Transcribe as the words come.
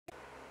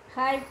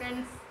Hi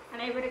friends,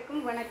 அனைவருக்கும்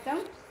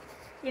வணக்கம்.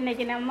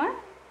 இன்றைக்கி நம்ம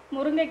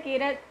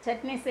முருங்கைக்கீரை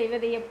சட்னி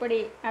செய்வது எப்படி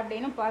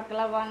அப்படின்னு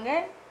பார்க்கலாம் வாங்க.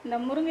 இந்த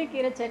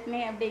முருங்கைக்கீரை சட்னி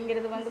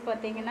அப்படிங்கிறது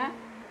பார்த்திங்கன்னா,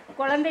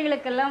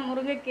 குழந்தைகளுக்கெல்லாம்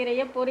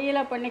முருங்கைக்கீரையை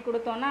பொரியலாக பண்ணி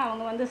கொடுத்தோன்னா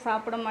அவங்க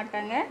சாப்பிட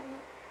மாட்டாங்க.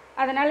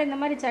 அதனால் இந்த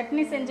மாதிரி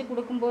சட்னி செஞ்சு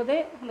கொடுக்கும்போது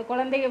அந்த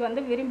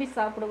குழந்தைங்க விரும்பி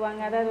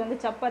சாப்பிடுவாங்க. அதாவது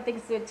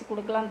சப்பாத்திக்கு வச்சு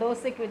கொடுக்கலாம்,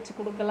 தோசைக்கு வச்சு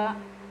கொடுக்கலாம்.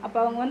 அப்போ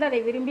அவங்க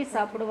அதை விரும்பி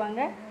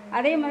சாப்பிடுவாங்க.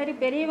 அதே மாதிரி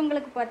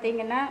பெரியவங்களுக்கு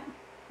பார்த்திங்கன்னா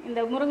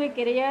இந்த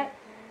முருங்கைக்கீரையை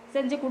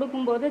செஞ்சு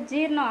கொடுக்கும்போது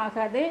ஜீரணம்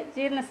ஆகாது,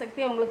 ஜீரண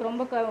சக்தி அவங்களுக்கு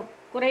ரொம்ப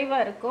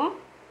குறைவாக இருக்கும்.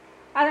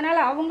 அதனால்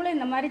அவங்களும்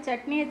இந்த மாதிரி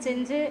சட்னியை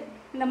செஞ்சு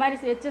இந்த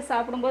மாதிரி வச்சு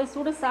சாப்பிடும்போது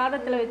சுடு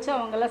சாதத்தில் வச்சு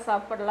அவங்களாம்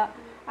சாப்பிடலாம்.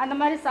 அந்த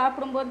மாதிரி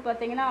சாப்பிடும்போது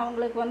பார்த்திங்கன்னா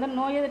அவங்களுக்கு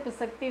நோய் எதிர்ப்பு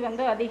சக்தி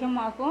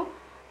அதிகமாகும்,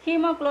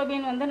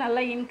 ஹீமோக்ளோபின்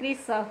நல்லா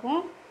இன்க்ரீஸ்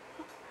ஆகும்.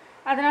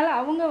 அதனால்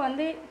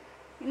அவங்க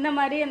இந்த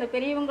மாதிரி அந்த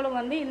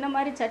பெரியவங்களும் இந்த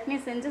மாதிரி சட்னி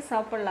செஞ்சு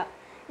சாப்பிட்லாம்.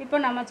 இப்போ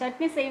நம்ம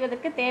சட்னி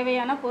செய்வதற்கு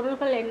தேவையான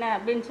பொருட்கள் என்ன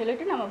அப்படின்னு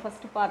சொல்லிட்டு நம்ம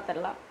ஃபஸ்ட்டு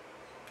பார்த்துடலாம்.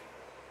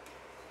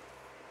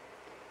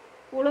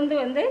 உளுந்து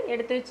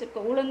எடுத்து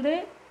வச்சுருக்கோம். உளுந்து,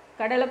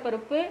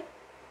 கடலைப்பருப்பு,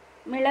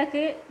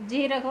 மிளகு,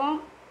 ஜீரகம்,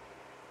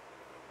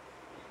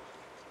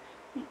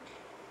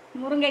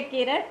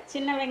 முருங்கைக்கீரை,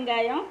 சின்ன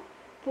வெங்காயம்,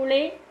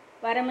 புளி,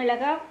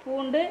 வரமிளகாய்,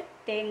 பூண்டு,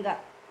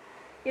 தேங்காய்.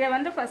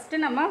 இதை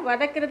ஃபஸ்ட்டு நம்ம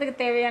வதக்கிறதுக்கு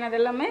தேவையானது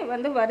எல்லாமே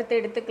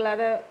வறுத்து எடுத்துக்கலாம்.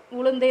 அதை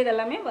உளுந்து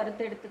இதெல்லாமே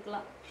வறுத்து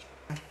எடுத்துக்கலாம்.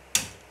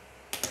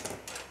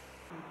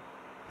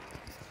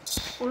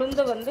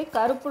 உளுந்து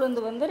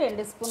கருப்புளுந்து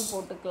 2 ஸ்பூன்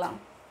போட்டுக்கலாம்.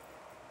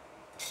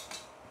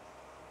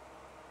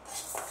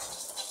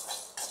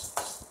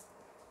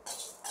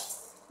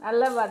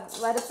 நல்லா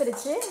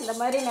வறுத்துருச்சு. இந்த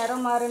மாதிரி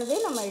நிறம் மாறினதே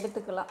நம்ம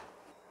எடுத்துக்கலாம்.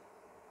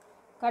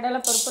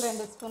 கடலைப்பருப்பு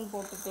 2 ஸ்பூன்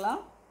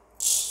போட்டுக்கலாம்.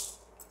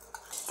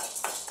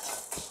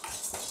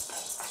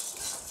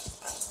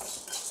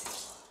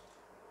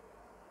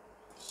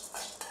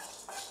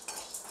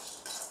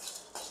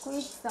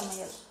 குயிக்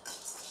சமையல்.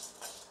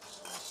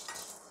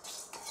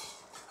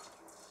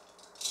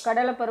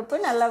 கடலைப்பருப்பு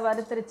நல்லா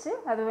வறுத்துருச்சு,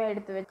 அதுவும்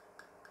எடுத்து வச்சு.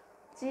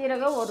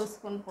 சீரகம் 1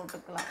 ஸ்பூன்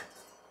போட்டுக்கலாம்.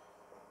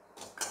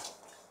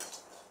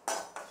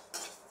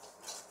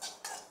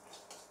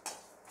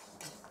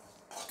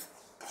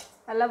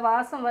 நல்லா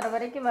வாசம் வர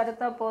வரைக்கும்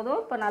வறுத்தா போதும்.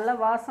 இப்போ நல்லா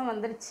வாசம்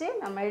வந்துருச்சு,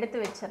 நம்ம எடுத்து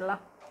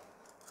வச்சிடலாம்.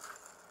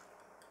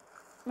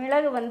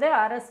 மிளகு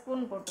 1/2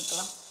 ஸ்பூன்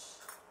போட்டுக்கலாம்.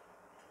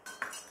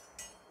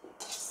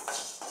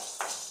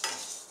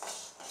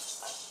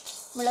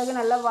 மிளகு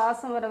நல்லா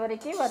வாசம் வர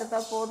வரைக்கும்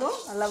வறுத்தா போதும்.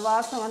 நல்லா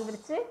வாசம்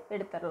வந்துருச்சு,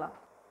 எடுத்துடலாம்.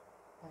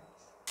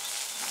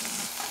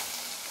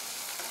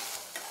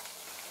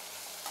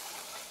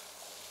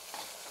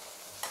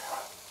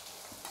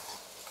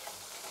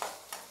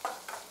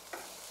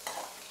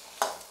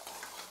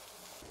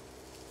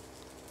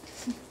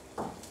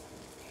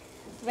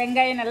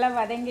 வெங்காயம் நல்லா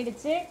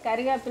வதங்கிடுச்சு.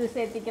 கறிவேப்பிலை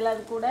சேர்த்திக்கலாம்.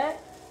 அது கூட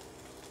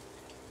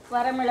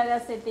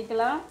வரமிளகாய்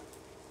சேர்த்திக்கலாம்.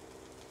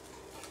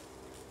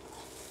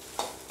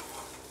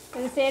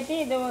 இது சேர்த்து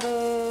இது ஒரு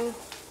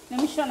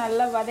நிமிஷம்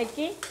நல்லா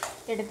வதக்கி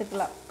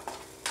எடுத்துக்கலாம்.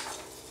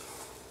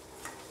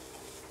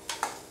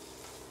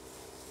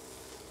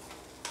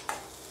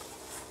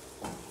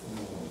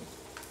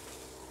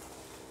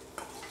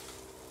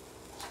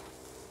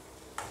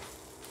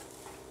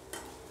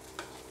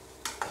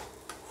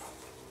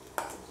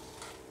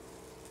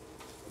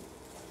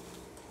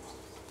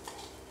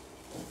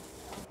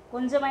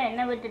 கொஞ்சமாக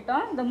எண்ணெய்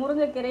விட்டுட்டோம். இந்த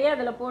முருங்கைக்கீரையை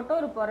அதில் போட்டு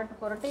ஒரு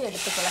புரட்டு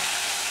எடுத்துக்கலாம்.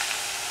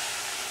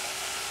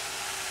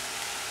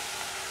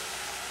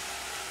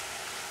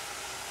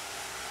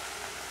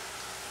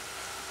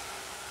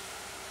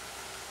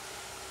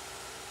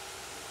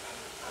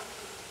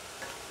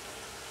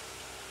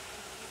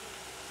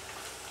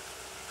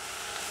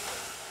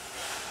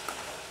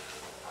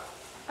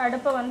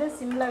 அடுப்பை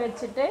சிம்மில்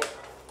வச்சுட்டு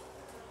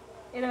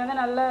இதை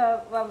நல்லா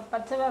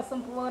பச்சை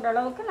வாசம் போகிற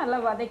அளவுக்கு நல்லா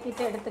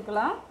வதக்கிட்டு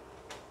எடுத்துக்கலாம்.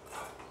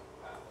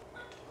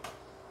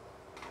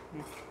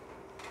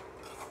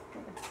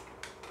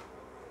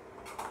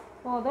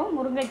 போதும்.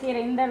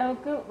 முருங்கைக்கீரை இந்த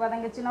அளவுக்கு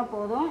வதங்கிச்சுன்னா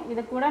போதும்.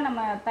 இது கூட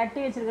நம்ம தட்டி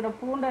வச்சுருக்கிற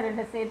பூண்டை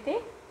 2 சேர்த்து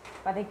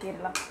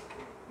வதக்கிடலாம்.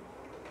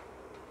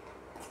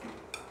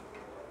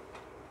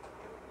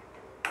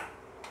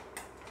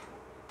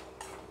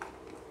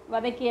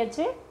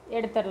 வதக்கியாச்சு,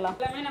 எடுத்துடலாம்.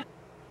 எல்லாமே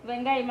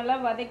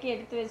வெங்காயமெல்லாம் வதக்கி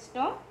எடுத்து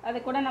வச்சிட்டோம். அது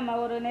கூட நம்ம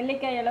ஒரு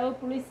நெல்லிக்காய் அளவு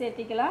புளி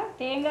சேர்த்திக்கலாம்.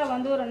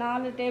 தேங்காய் ஒரு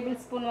 4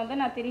 டேபிள் ஸ்பூன்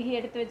நான் திருகி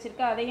எடுத்து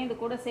வச்சுருக்கேன். அதையும் இது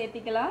கூட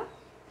சேர்த்திக்கலாம்.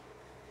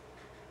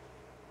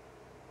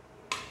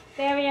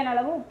 தேவையான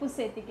அளவு உப்பு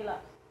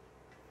சேர்த்திக்கலாம்.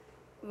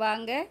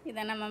 வாங்க,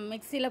 இதை நம்ம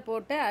மிக்சியில்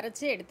போட்டு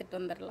அரைச்சி எடுத்துகிட்டு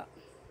வந்துடலாம்.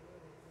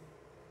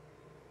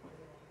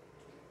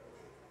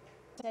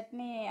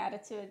 சட்னி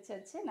அரைச்சி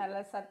வச்சாச்சு.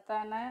 நல்ல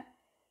சத்தான,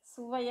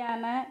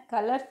 சுவையான,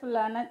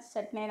 கலர்ஃபுல்லான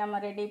சட்னி நம்ம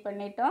ரெடி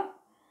பண்ணிட்டோம்.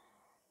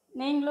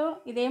 நீங்களும்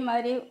இதே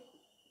மாதிரி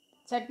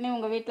சட்னி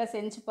உங்கள் வீட்டில்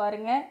செஞ்சு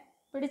பாருங்கள்.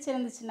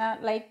 பிடிச்சிருந்துச்சுன்னா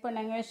லைக்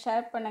பண்ணுங்கள்,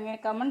 ஷேர்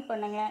பண்ணுங்கள், கமெண்ட்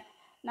பண்ணுங்கள்.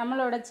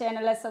 நம்மளோட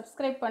சேனலை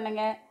சப்ஸ்கிரைப்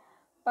பண்ணுங்கள்.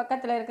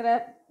 பக்கத்தில் இருக்கிற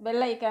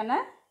பெல் ஐக்கானை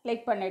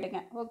கிளிக் பண்ணிவிடுங்க.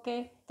 Okay,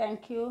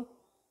 thank you.